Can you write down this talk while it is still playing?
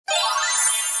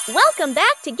Welcome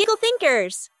back to Giggle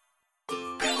Thinkers!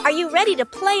 Are you ready to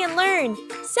play and learn,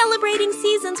 celebrating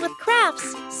seasons with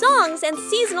crafts, songs, and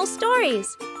seasonal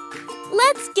stories?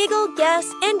 Let's giggle, guess,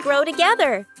 and grow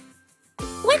together!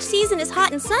 Which season is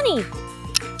hot and sunny?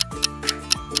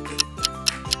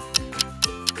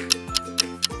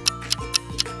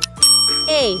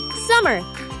 A. Summer.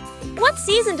 What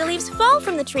season do leaves fall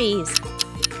from the trees?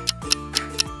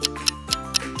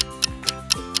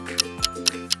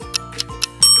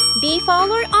 B.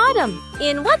 Fall or autumn.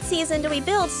 In what season do we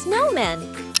build snowmen?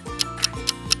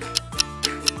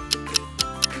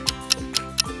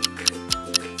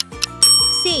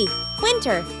 C.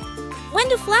 Winter. When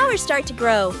do flowers start to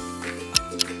grow?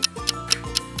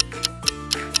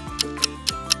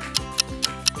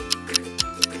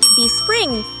 B.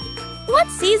 Spring. What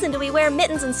season do we wear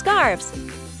mittens and scarves?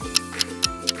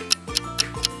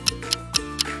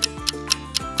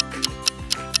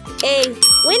 A.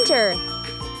 Winter.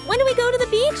 When do we go to the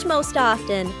beach most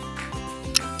often?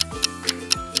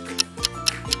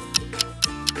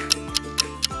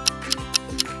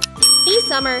 B.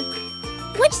 Summer.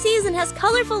 Which season has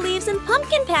colorful leaves and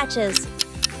pumpkin patches?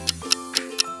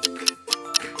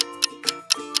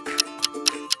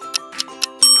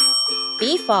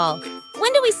 B. Fall.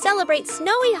 When do we celebrate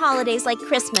snowy holidays like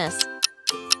Christmas?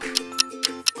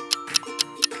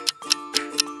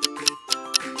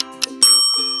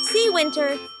 C.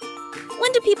 Winter.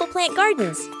 When do people plant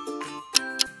gardens?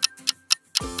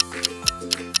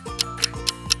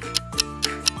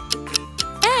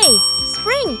 A.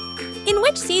 Spring. In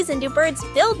which season do birds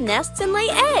build nests and lay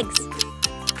eggs?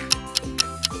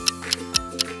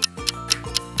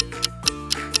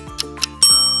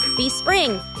 B.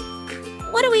 Spring.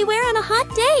 What do we wear on a hot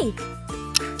day?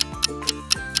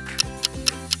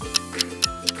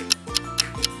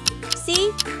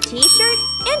 C. T-shirt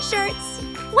and shirts.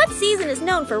 What season is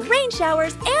known for rain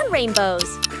showers and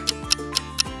rainbows?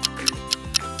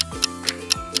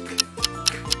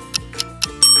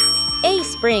 A.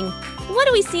 Spring. What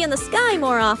do we see in the sky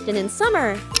more often in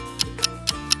summer?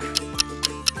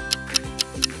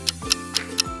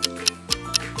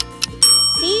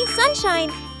 C. Sunshine.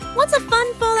 What's a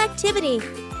fun fall activity?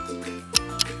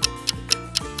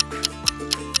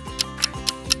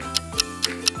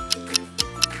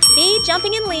 B.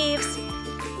 Jumping in leaves.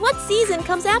 What season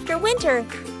comes after winter?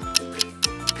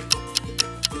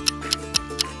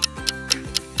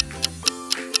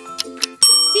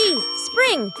 C.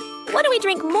 Spring. What do we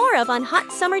drink more of on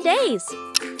hot summer days?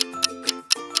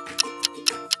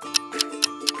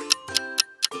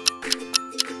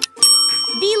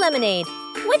 B. Lemonade.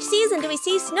 Which season do we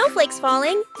see snowflakes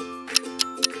falling?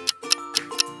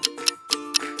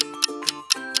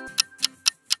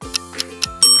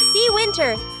 C.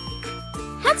 Winter.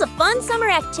 That's a fun summer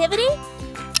activity?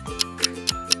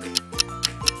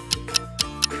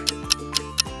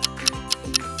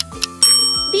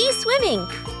 B. Swimming.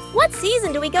 What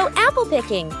season do we go apple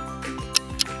picking?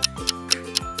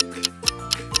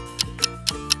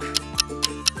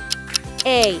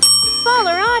 A. Fall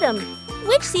or autumn.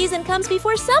 Which season comes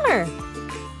before summer?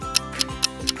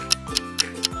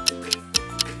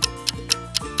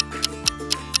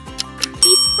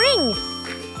 B. Spring.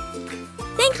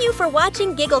 Thank you for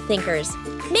watching Giggle Thinkers.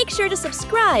 Make sure to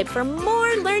subscribe for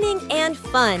more learning and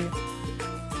fun.